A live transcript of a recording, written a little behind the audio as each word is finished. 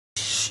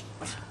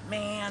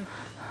man.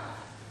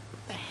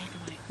 What the heck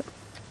am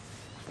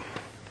I?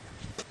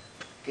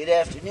 Good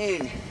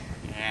afternoon.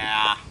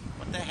 Yeah.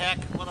 What the heck?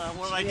 What did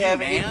I do, Do you have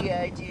man? any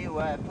idea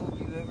why I pulled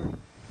you over?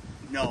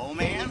 No,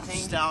 man. Anything?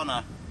 Just down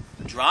a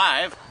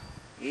drive.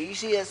 Yeah, you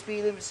see that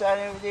speed limit sign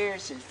over there?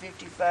 It says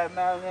 55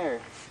 miles an hour.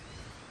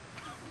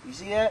 You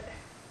see that?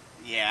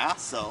 Yeah,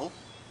 so?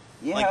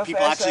 You know Like how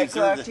people fast actually I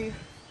observe clocked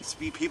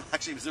you? people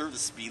actually observe the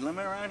speed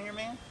limit around here,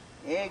 man?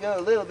 Yeah, go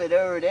a little bit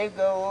over. They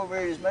go over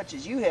it as much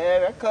as you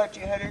have. I caught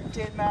you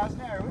 110 miles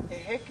an hour. What the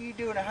heck are you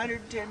doing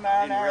 110 I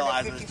miles an didn't hour?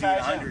 realize it was doing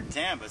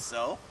 110, but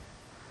so?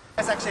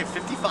 That's actually a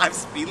 55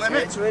 speed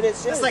limit? That's what it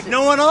says. It's like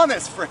no one on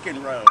this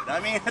frickin' road.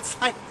 I mean, it's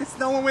like, it's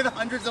no one with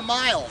hundreds of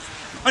miles.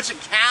 A bunch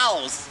of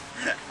cows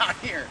out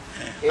here.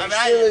 There's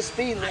still a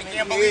speed limit I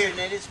can't here, believe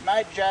and it's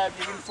my job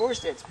to enforce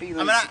that speed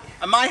limit.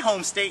 in my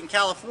home state in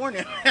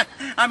California,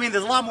 I mean,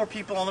 there's a lot more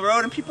people on the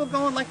road, and people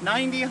going like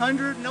 90,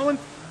 100, no one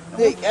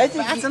bats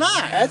an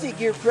eye. I think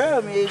your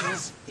problem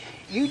is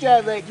you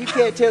drive like you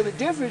can't tell the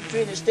difference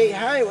between a state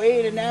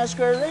highway and a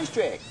NASCAR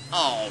racetrack.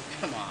 Oh,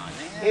 come on,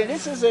 man. Yeah,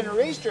 this isn't a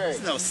racetrack.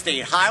 It's no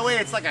state highway,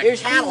 it's like a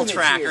There's cattle speed limits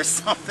track here. or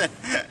something.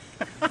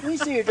 Let me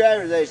see your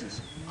driver's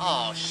license.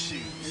 Oh,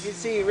 shoot. You can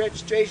see your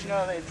registration,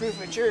 all that proof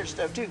of insurance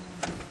stuff too.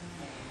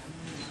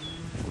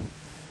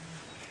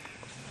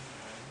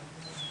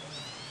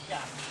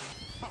 Yeah.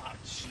 Oh,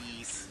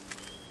 jeez.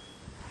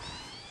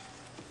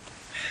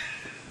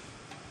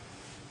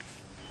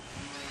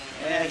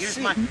 Yeah, here's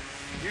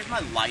my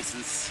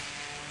license.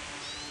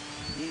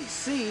 You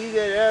see, you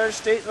got an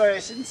out-of-state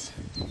license,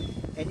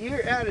 and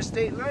your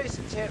out-of-state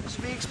license happens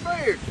to be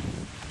expired.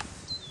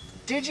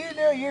 Did you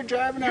know you're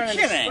driving on an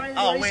You're kidding. expired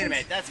Oh, license? wait a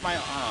minute. That's my.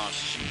 Oh,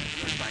 shoot.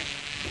 Where's my.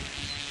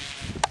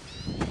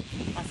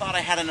 I thought I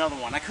had another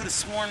one. I could have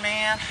sworn,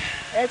 man.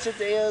 That's what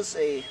they all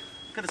say.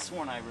 Could have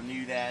sworn I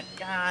renewed that.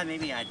 God,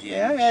 maybe I did.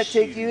 Yeah, I'm gonna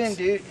take you in,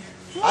 dude.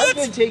 What? I'm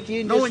gonna take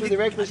you in just for the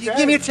reckless you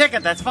driving. give me a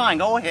ticket. That's fine.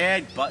 Go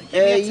ahead. But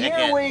give me a ticket.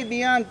 You're way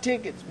beyond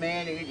tickets,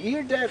 man.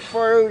 You're that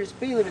far over the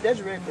speed limit.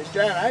 That's reckless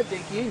driving. I'd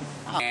take you in.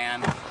 Oh,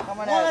 man. Come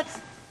on What?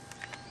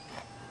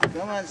 out.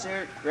 Come on,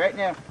 sir. Right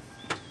now.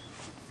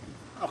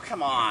 Oh,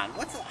 come on.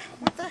 What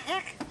the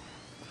heck?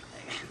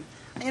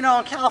 You know,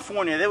 in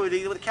California,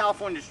 the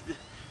California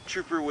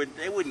trooper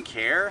wouldn't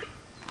care.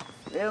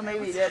 Well,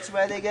 maybe that's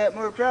why they got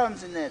more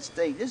problems in that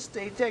state. This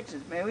state,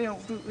 Texas, man, we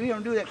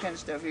don't do that kind of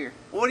stuff here.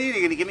 What are you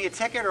gonna give me a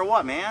ticket or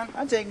what, man?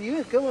 I'm taking you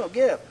in. Come on,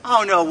 get up.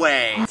 Oh, no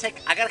way.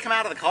 I gotta come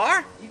out of the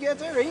car? You got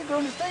there, right? You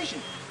go to the station.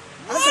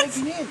 What? I'm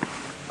taking you in.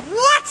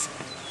 What?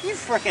 You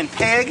frickin'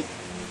 pig.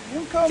 You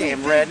don't call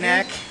Damn me a pig, redneck.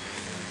 man.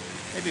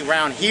 Maybe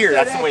around here,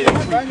 that's the way they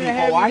treat I'm gonna people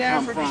have I you down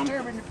come for from.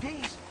 disturbing the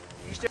peace.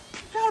 You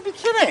gotta be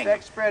kidding.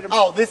 Back, spread 'em.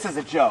 Oh, this is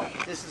a joke.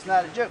 This is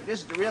not a joke.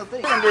 This is the real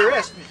thing. You're under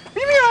arrest. What do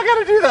you mean I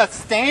gotta do that,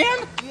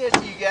 stand? Yes,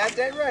 you got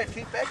that right.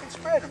 Feet back and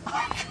spread them.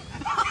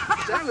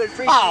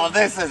 Oh,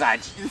 this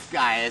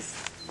guy is,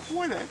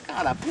 where the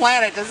kind of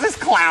planet does this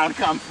clown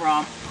come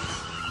from?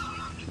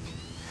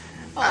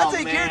 I Oh,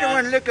 think man. you're the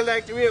one looking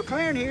like the real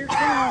clown here.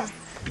 Come on.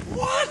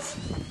 What?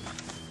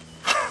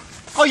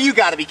 Oh, you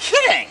gotta be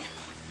kidding.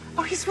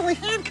 Oh, he's really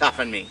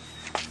handcuffing me.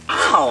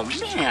 Oh,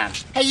 man.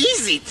 Hey,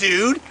 easy,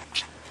 dude.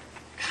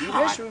 You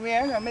mess with me,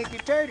 I'm gonna make you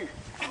tighter.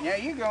 Now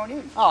you're going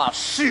in. Oh,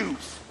 shoot.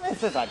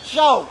 This is a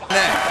joke.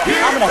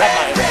 I'm gonna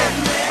have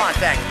my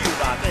contact you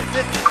about this.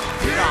 This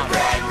is not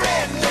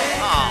right.